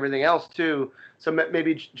and everything else too. So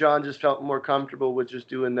maybe John just felt more comfortable with just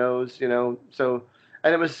doing those, So,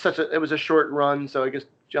 and it was a short run, so I guess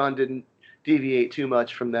John didn't deviate too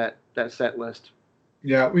much from that set list.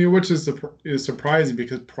 Yeah, which is surprising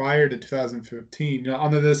because prior to 2015,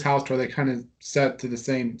 under this house tour, they kind of set to the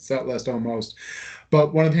same set list almost.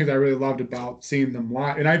 But one of the things I really loved about seeing them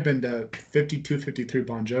live, and I've been to 52, 53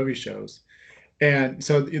 Bon Jovi shows, and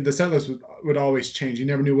so the set list would always change. You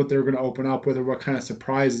never knew what they were going to open up with or what kind of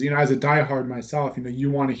surprises. As a diehard myself, you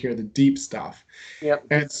want to hear the deep stuff. Yep,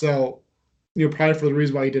 And so, probably for the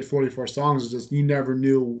reason why he did 44 songs is just you never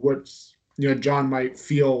knew what's, John might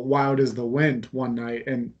feel Wild as the Wind one night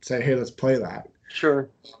and say, hey, let's play that. sure.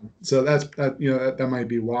 So that might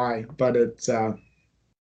be why. But it's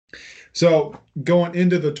so going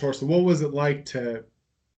into the tour. So what was it like to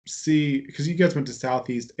see? Because you guys went to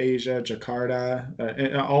Southeast Asia, Jakarta,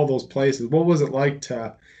 and all those places. What was it like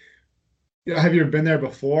to? Have you ever been there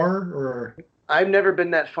before? Or I've never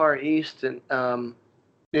been that far east, and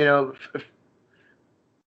you know,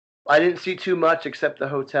 I didn't see too much except the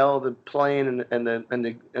hotel, the plane, and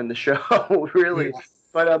the show, really. yeah,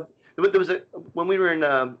 But there was when we were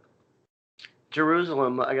in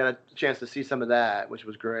Jerusalem, I got a chance to see some of that, which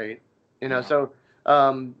was great. wow, So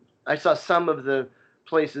I saw some of the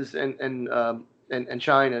places in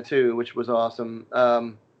China too, which was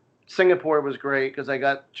awesome. Singapore was great because I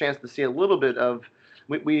got a chance to see a little bit of.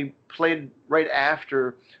 We played right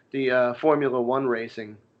after the Formula One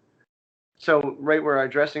racing, so right where our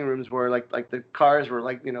dressing rooms were, like the cars were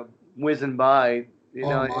like whizzing by.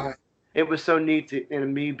 oh my, It was so neat to,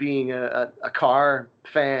 me being a car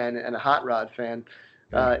fan and a hot rod fan.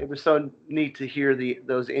 yeah, It was so neat to hear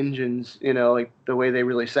those engines, like the way they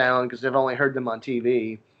really sound, because I've only heard them on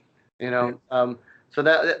TV. You yeah. know, so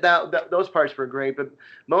that those parts were great. But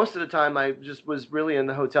most of the time, I just was really in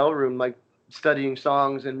the hotel room, like studying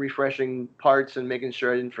songs and refreshing parts and making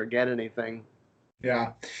sure I didn't forget anything.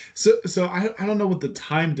 Yeah. So I don't know what the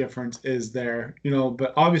time difference is there,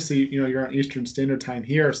 but obviously, you're on Eastern Standard Time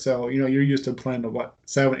here, so you're used to playing at what,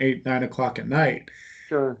 7, 8, 9 o'clock at night.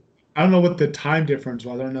 Sure. I don't know what the time difference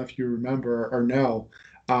was. I don't know if you remember or know.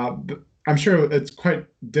 But I'm sure it's quite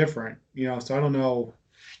different, so I don't know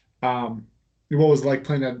what was it like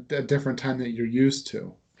playing at a different time that you're used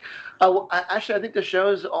to. Oh, well, actually, I think the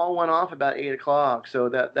shows all went off about 8 o'clock, so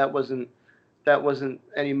that wasn't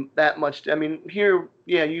any that much. I mean, here,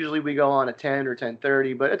 yeah, usually we go on at 10 or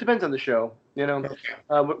 10:30, but it depends on the show. Okay.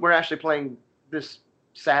 We're actually playing this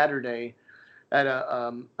Saturday at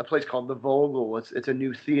a place called the Vogel. It's a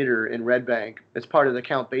new theater in Red Bank. It's part of the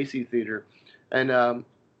Count Basie Theater, and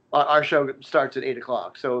our show starts at 8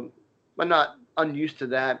 o'clock. So I'm not unused to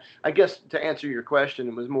that. I guess to answer your question,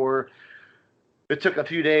 it was more. It took a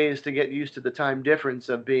few days to get used to the time difference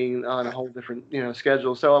of being on a whole different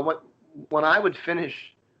schedule. So when I would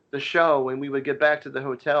finish the show and we would get back to the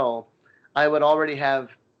hotel, I would already have,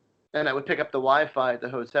 and I would pick up the Wi-Fi at the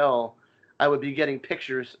hotel. I would be getting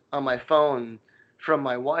pictures on my phone from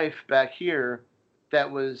my wife back here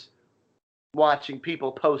that was watching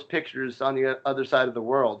people post pictures on the other side of the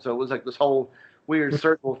world. So it was like this whole weird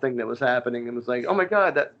circle thing that was happening, and it was like, oh my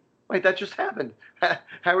god, that just happened.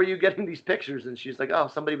 How are you getting these pictures? And she's like, oh,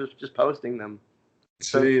 somebody was just posting them.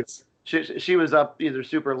 So Jeez. she was up either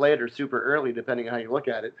super late or super early, depending on how you look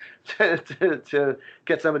at it, to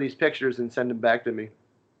get some of these pictures and send them back to me.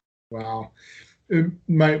 Wow.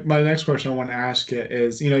 My next question I want to ask you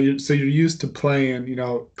is, so you're used to playing,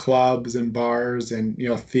 clubs and bars and,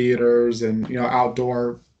 theaters and,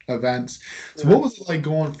 outdoor events. So Yeah. what was it like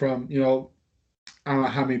going from, I don't know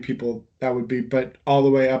how many people that would be, but all the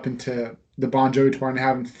way up into the Bon Jovi tour and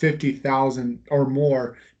having 50,000 or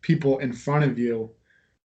more people in front of you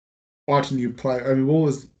watching you play? I mean, what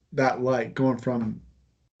was that like going from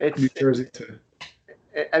New It's Jersey to,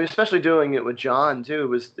 especially doing it with John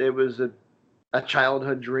too. It was a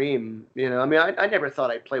childhood dream. I mean, I never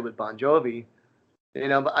thought I'd play with Bon Jovi.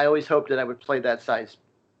 But I always hoped that I would play that size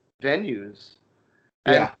venues.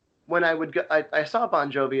 And yeah, when I would go, I saw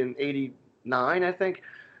Bon Jovi in '89, I think.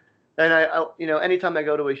 And anytime I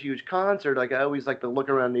go to a huge concert, like I always like to look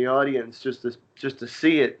around the audience just to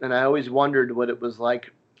see it. And I always wondered what it was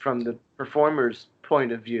like from the performer's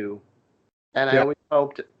point of view. And yeah,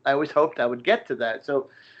 I always hoped I would get to that. So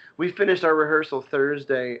we finished our rehearsal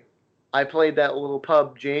Thursday. I played that little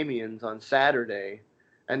pub Jamian's on Saturday,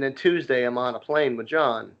 and then Tuesday I'm on a plane with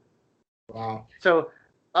John. wow. So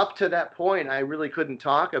up to that point, I really couldn't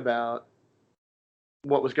talk about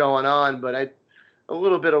what was going on, but a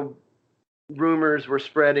little bit of rumors were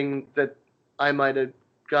spreading that I might have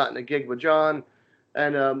gotten a gig with John,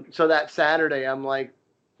 and so that Saturday I'm like,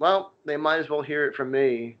 well, they might as well hear it from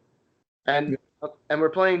me, and we're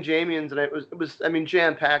playing Jamian's, and it was I mean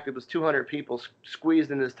jam packed. It was 200 people squeezed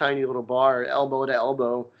in this tiny little bar, elbow to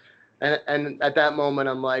elbow, and at that moment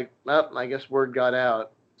I'm like, well, I guess word got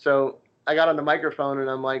out. So I got on the microphone and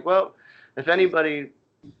I'm like, well, if anybody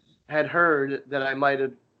had heard that I might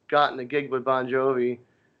have gotten a gig with Bon Jovi,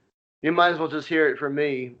 you might as well just hear it from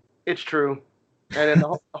me. It's true. And then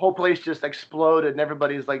the whole place just exploded, and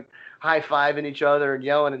everybody's like high fiving each other and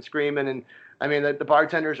yelling and screaming. And I mean, the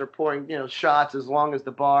bartenders are pouring, shots as long as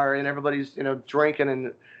the bar, and everybody's, drinking.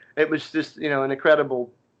 And it was just, an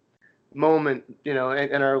incredible moment, in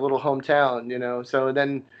our little hometown. So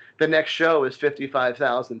then the next show is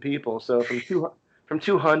 55,000 people. So from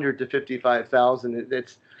 200 to 55,000,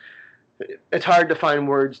 it's hard to find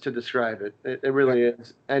words to describe it. It really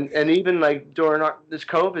is. And even like during this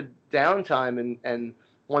COVID downtime, and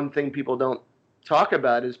one thing people don't talk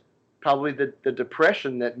about is probably the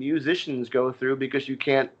depression that musicians go through because you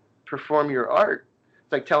can't perform your art.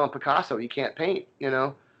 It's like telling Picasso you can't paint.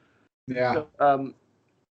 Yeah. So,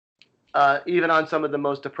 even on some of the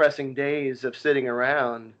most depressing days of sitting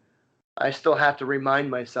around, I still have to remind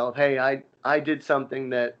myself, hey, I did something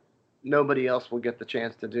that nobody else will get the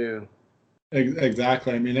chance to do.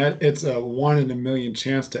 Exactly. I mean, it's a one in a million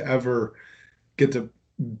chance to ever get to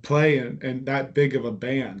play in that big of a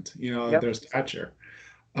band, Yep. their stature.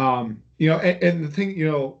 And the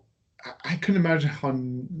thing, I couldn't imagine how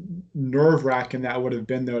nerve-wracking that would have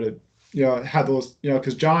been though to, have those,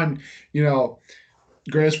 because John, you know,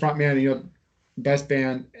 greatest front man, best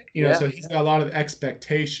band, Yeah. so he's got a lot of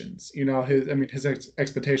expectations, I mean, his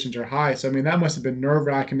expectations are high. So, I mean, that must have been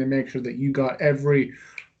nerve-wracking to make sure that you got every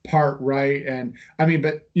part right. And I mean,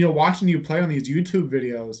 but watching you play on these YouTube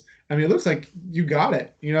videos, I mean, it looks like you got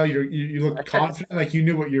it. You look confident, like you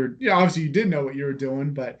knew what you're. Obviously you did know what you were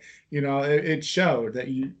doing, but it showed that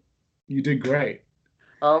you did great.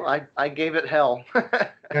 Oh, I gave it hell.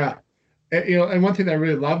 Yeah, and one thing that I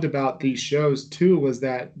really loved about these shows too was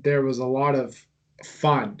that there was a lot of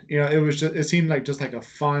fun. It seemed like just like a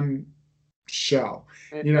fun show.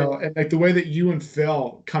 And And like the way that you and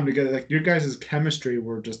Phil come together, like your guys' chemistry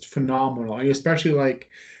were just phenomenal. And especially like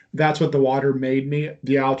that's what the water made me,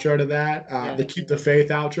 the outro to that. The yeah, Keep the Faith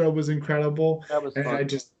outro was incredible. that was And fun. I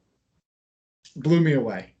just blew me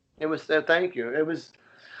away. It was. Thank you. It was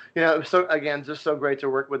so again just so great to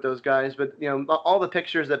work with those guys. But all the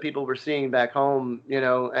pictures that people were seeing back home,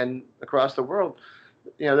 and across the world,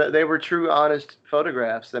 they were true, honest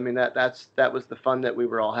photographs. I mean, that was the fun that we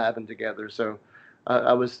were all having together. So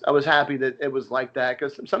I was happy that it was like that,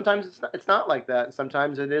 because sometimes it's not like that.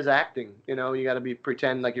 Sometimes it is acting. You got to be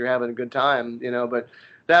pretend like you're having a good time. But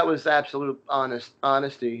that was absolute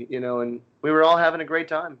honesty. And we were all having a great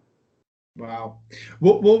time. Wow.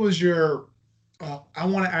 What was your I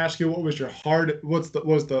want to ask you what was your what was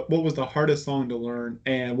the hardest song to learn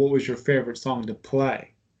and what was your favorite song to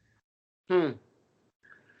play? Hmm.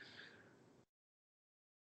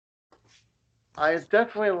 I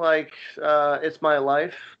definitely like "It's My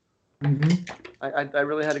Life." Hmm. I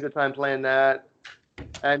really had a good time playing that,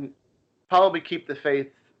 and probably Keep the Faith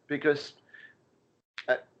because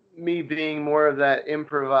uh, me being more of that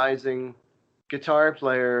improvising guitar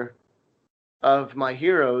player of my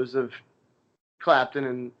heroes of Clapton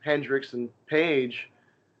and Hendrix and Page,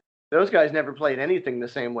 those guys never played anything the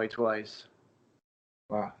same way twice.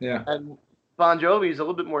 Wow. Yeah. And Bon Jovi is a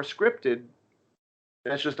little bit more scripted.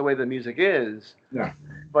 That's just the way the music is. Yeah.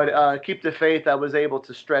 But Keep the Faith, I was able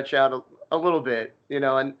to stretch out a little bit,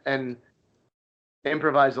 and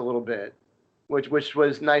improvise a little bit, which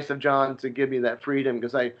was nice of John to give me that freedom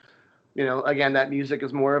because again, that music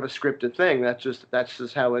is more of a scripted thing. That's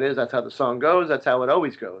just how it is. That's how the song goes. That's how it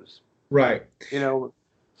always goes. Right. You know,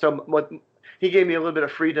 so what he gave me a little bit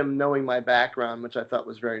of freedom knowing my background, which I thought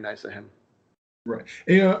was very nice of him. Right.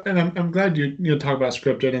 And I'm glad you talk about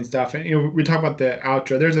scripted and stuff. And we talk about the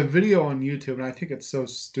outro. There's a video on YouTube, and I think it's so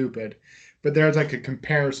stupid, but there's like a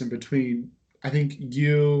comparison between I think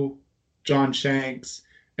you, John Shanks,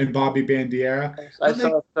 and Bobby Bandiera. I I'm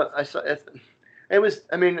like, saw I saw it. It was.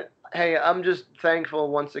 I mean, hey, I'm just thankful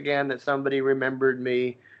once again that somebody remembered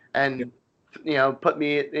me yeah, and put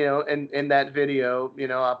me in that video.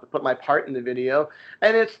 I put my part in the video,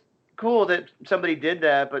 and it's cool that somebody did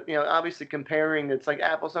that. But obviously comparing, it's like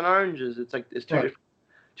apples and oranges. It's like it's right.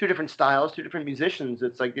 two different styles, two different musicians.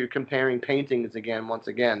 It's like you're comparing paintings again, once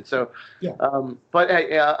again. So, Yeah. but hey,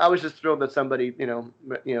 yeah, I was just thrilled that somebody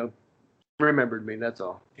remembered me. That's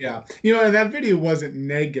all. Yeah. And that video wasn't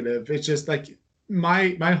negative. It's just like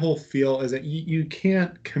my whole feel is that you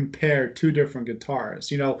can't compare two different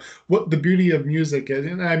guitars. What the beauty of music is,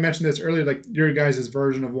 and I mentioned this earlier, like your guys'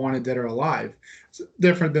 version of Wanted Dead or Alive. It's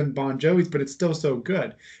different than Bon Jovi's, but it's still so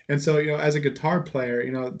good. And so, as a guitar player,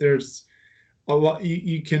 there's a lot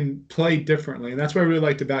you can play differently, and that's what I really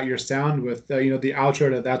liked about your sound with the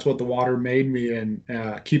outro to That's What the Water Made Me and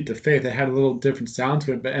Keep the Faith. It had a little different sound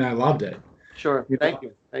to it, and I loved it. Sure. You know, Thank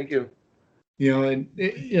you. Thank you. and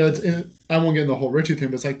I won't get into the whole Richie thing,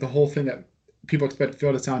 but it's like the whole thing that people expect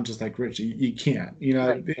Phil to sound just like Richie. You can't.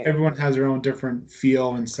 Right. Yeah. Everyone has their own different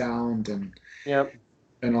feel and sound Yep.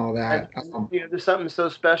 and all And that. there's something so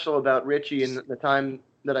special about Richie and the time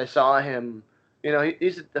that I saw him.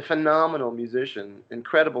 He's a phenomenal musician,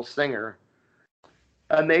 incredible singer,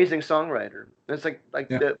 amazing songwriter. It's like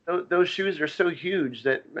Yeah, those shoes are so huge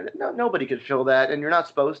that nobody could fill that, and you're not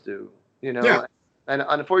supposed to. You yeah, know, and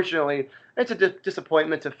unfortunately, it's a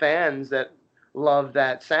disappointment to fans that love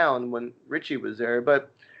that sound when Richie was there,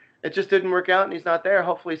 but it just didn't work out, and he's not there.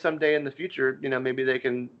 Hopefully, someday in the future, maybe they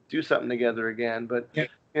can do something together again. But yeah,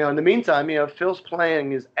 in the meantime, Phil's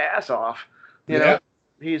playing his ass off. You know,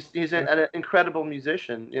 yeah. he's an incredible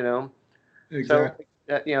musician. So Exactly.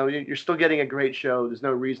 you're still getting a great show. There's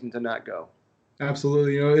no reason to not go.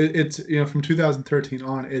 Absolutely. It's from 2013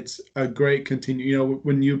 on, it's a great continue.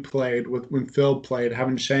 When you played when Phil played,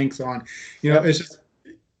 having Shanks on, Yep. it's just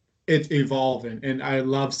it's evolving, and I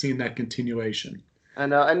love seeing that continuation.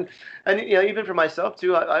 And even for myself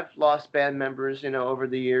too, I've lost band members over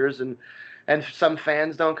the years, and some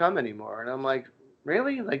fans don't come anymore, and I'm like,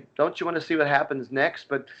 really? Like, don't you want to see what happens next?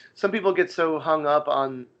 But some people get so hung up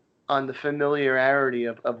on the familiarity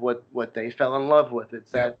of what they fell in love with.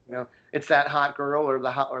 It's Yeah. that hot girl or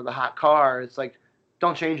the hot car. It's like,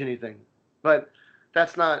 don't change anything. But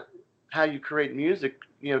that's not how you create music.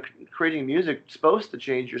 Creating music is supposed to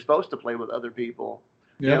change. You're supposed to play with other people.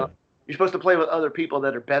 You know, Yeah. you're supposed to play with other people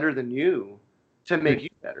that are better than you to make you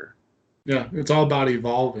better. Yeah. It's all about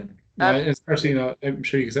evolving. Especially, Absolutely. I'm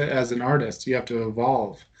sure you can say as an artist, you have to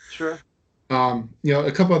evolve. Sure.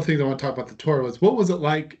 A couple of things I want to talk about the tour was what was it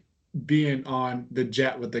like being on the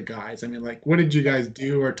jet with the guys? I mean, like, what did you guys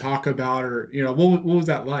do or talk about, or what was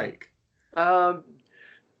that like? Um,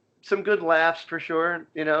 some good laughs for sure,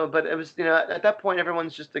 but it was, at that point,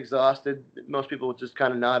 everyone's just exhausted. Most people would just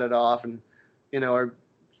kind of nod it off and, or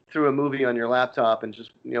threw a movie on your laptop and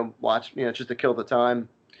just, watch, just to kill the time.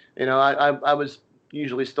 I was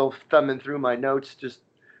usually still thumbing through my notes, just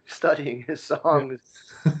studying his Yeah. songs.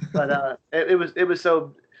 But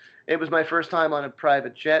it was my first time on a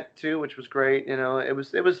private jet too, which was great.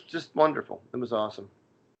 It was just wonderful. It was awesome.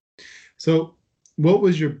 So, what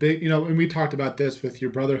was your big, and we talked about this with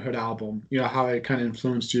your Brotherhood album, how it kind of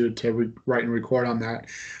influenced you to write and record on that.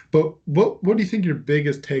 But what do you think your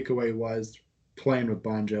biggest takeaway was playing with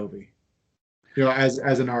Bon Jovi? As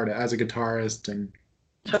an artist, as a guitarist, and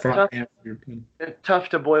front Tough, man. tough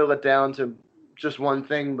to boil it down to just one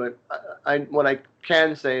thing, but what I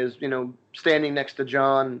can say is, standing next to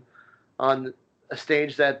John on a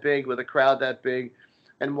stage that big with a crowd that big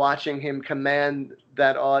and watching him command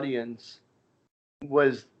that audience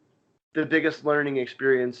was the biggest learning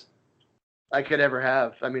experience I could ever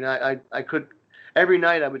have. I mean, I could every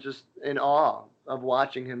night I was just in awe of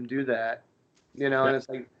watching him do that, Yeah. and it's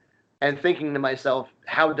like, and thinking to myself,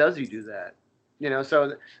 how does he do that?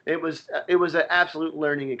 So it was an absolute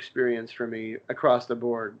learning experience for me across the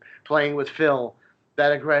board. Playing with Phil,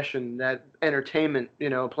 that aggression, that entertainment,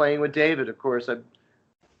 playing with David, of course.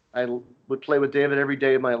 I would play with David every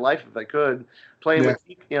day of my life if I could. Playing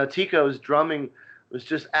Yeah. with Tico's drumming was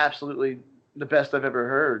just absolutely the best I've ever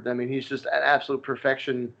heard. I mean, he's just an absolute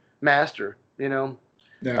perfection master.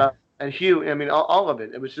 Yeah. And Hugh. I mean, all of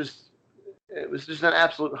it. It was just an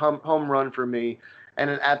absolute home run for me, and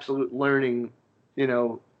an absolute learning.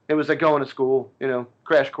 It was like going to school.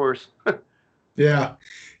 Crash course. Yeah.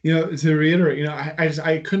 To reiterate,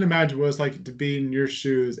 I couldn't imagine what it was like to be in your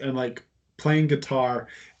shoes and like playing guitar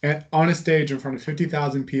and on a stage in front of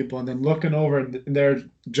 50,000 people and then looking over and there's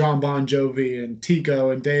John Bon Jovi and Tico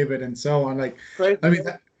and David and so on. Like, Crazy. I mean,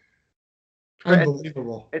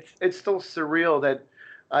 unbelievable. It's still surreal that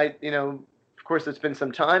of course, it's been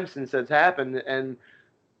some time since that's happened, and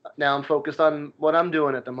now I'm focused on what I'm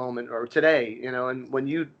doing at the moment or today. And when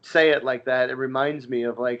you say it like that, it reminds me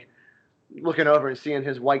of like looking over and seeing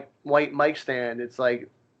his white mic stand. It's like,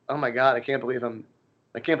 oh my God, I can't believe I'm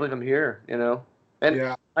here. And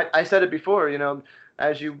Yeah. I said it before.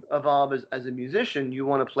 As you evolve as a musician, you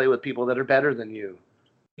want to play with people that are better than you.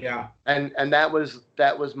 Yeah. And that was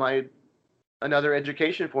my another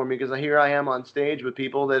education for me, because here I am on stage with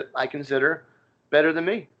people that I consider better than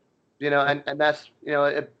me. And that's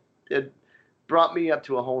it brought me up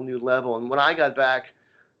to a whole new level. And when I got back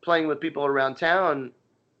playing with people around town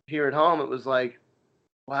here at home, it was like,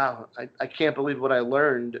 wow, I can't believe what I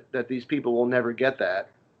learned, that these people will never get that.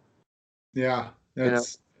 Yeah. You know,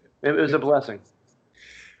 That's it was a it. blessing.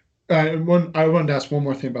 I wanted to ask one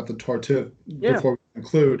more thing about the tour too Yeah. before we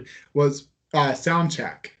conclude was sound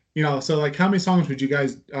check. So like how many songs would you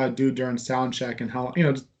guys do during sound check and how,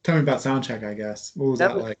 just tell me about sound check, I guess. What was That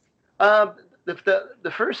that was like?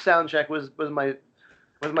 the first sound check was my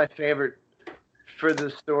favorite for the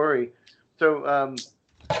story. So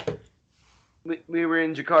we were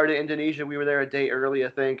in Jakarta, Indonesia. We were there a day early, I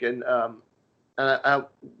think, and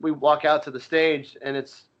we walk out to the stage, and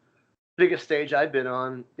it's the biggest stage I've been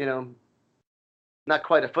on. Not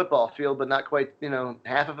quite a football field, but not quite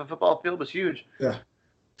half of a football field. It was huge. Yeah.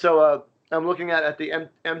 So I'm looking at the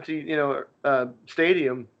empty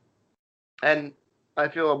stadium, and I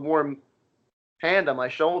feel a warm hand on my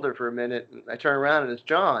shoulder for a minute. And I turn around, and it's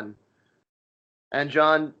John. And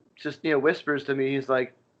John just whispers to me. He's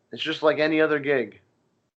like, "It's just like any other gig."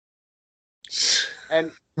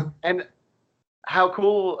 And and how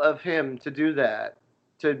cool of him to do that,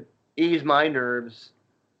 to ease my nerves,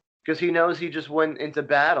 because he knows he just went into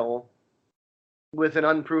battle with an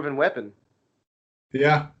unproven weapon.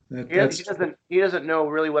 Yeah, He, that's he true. doesn't he doesn't know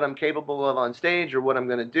really what I'm capable of on stage, or what I'm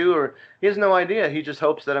going to do, or he has no idea. He just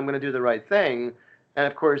hopes that I'm going to do the right thing. And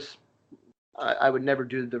of course, I would never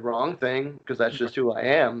do the wrong thing, because that's just who I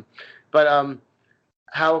am. But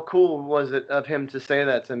how cool was it of him to say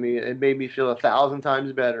that to me? It made me feel 1,000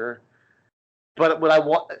 times better. But what I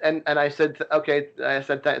want, and I said, okay, I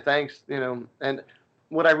said thanks, and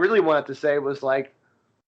what I really wanted to say was like,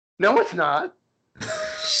 no, it's not.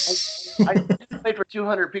 I, I just played for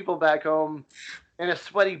 200 people back home in a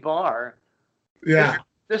sweaty bar. This Yeah.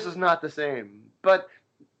 this is not the same. But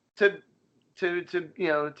to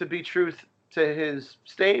to be truth to his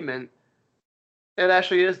statement, it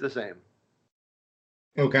actually is the same.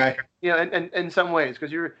 Okay. And in some ways,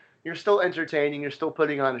 because you're still entertaining, you're still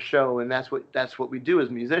putting on a show, and that's what we do as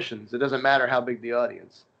musicians. It doesn't matter how big the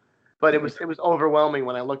audience. But it was overwhelming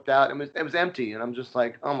when I looked out. It was empty, and I'm just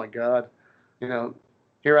like, oh my God, you know,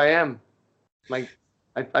 here I am. Like,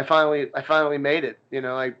 I finally made it.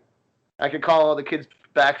 I could call all the kids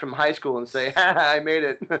back from high school and say, ha, I made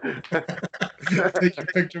it. Take your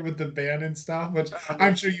picture with the band and stuff, which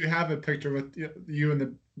I'm sure you have a picture with you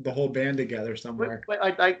and the whole band together somewhere.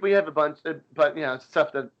 We have a bunch, but it's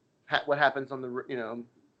stuff that what happens on the road.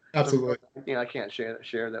 Absolutely. I can't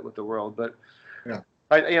share that with the world. But Yeah.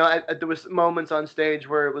 there was moments on stage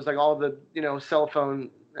where it was like all the cell phone,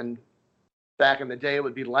 and back in the day it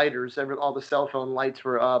would be lighters. All the cell phone lights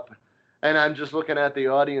were up, and I'm just looking at the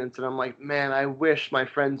audience, and I'm like, man, I wish my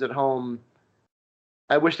friends at home.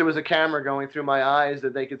 I wish there was a camera going through my eyes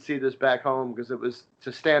that they could see this back home, because it was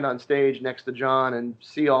to stand on stage next to John and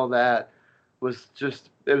see all that it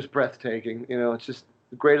was breathtaking. It's just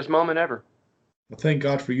the greatest moment ever. Well, thank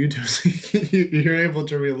God for you two. You're able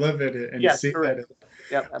to relive it and Yes, see correct. it.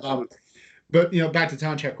 Yep, Um, absolutely. But back to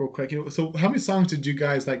sound check real quick. So how many songs did you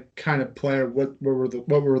guys like kind of play, or what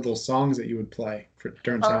were those songs that you would play for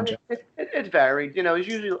during sound check? It varied. It's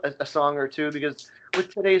usually a song or two because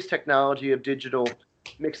with today's technology of digital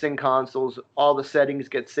mixing consoles, all the settings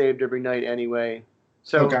get saved every night anyway.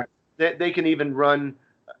 So Okay. they can even run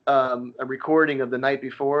a recording of the night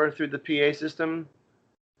before through the PA system,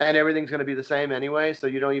 and everything's going to be the same anyway. So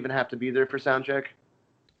you don't even have to be there for sound check.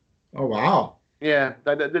 Oh wow. Yeah,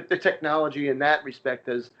 the technology in that respect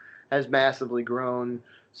has massively grown.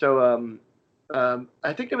 So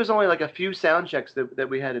I think there was only like a few sound checks that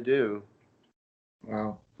we had to do.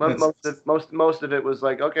 Wow. That's Most of it was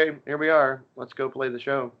like, okay, here we are. Let's go play the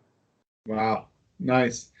show. wow.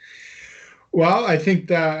 Nice. Well, I think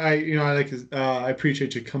that I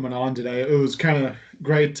appreciate you coming on today. It was kind of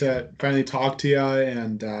great to finally talk to you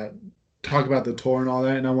and talk about the tour and all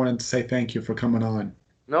that. And I wanted to say thank you for coming on.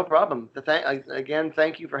 No problem. Again,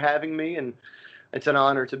 thank you for having me, and it's an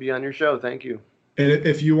honor to be on your show. Thank you. And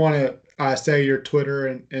if you want to say your Twitter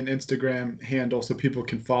and Instagram handle so people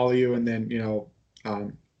can follow you and then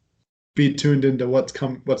um, be tuned into what's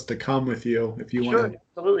to come with you if you want Sure, to.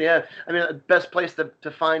 absolutely, yeah. I mean, the best place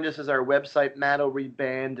to find us is our website,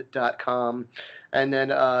 mattlereband.com, and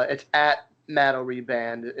then it's at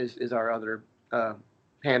mattlereband is our other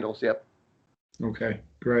handles. Yep. Okay,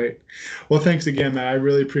 great. Well, thanks again, Matt. I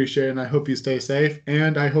really appreciate it, and I hope you stay safe.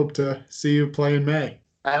 And I hope to see you play in May.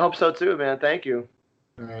 I hope so too, man. Thank you.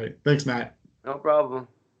 All right. Thanks, Matt. No problem.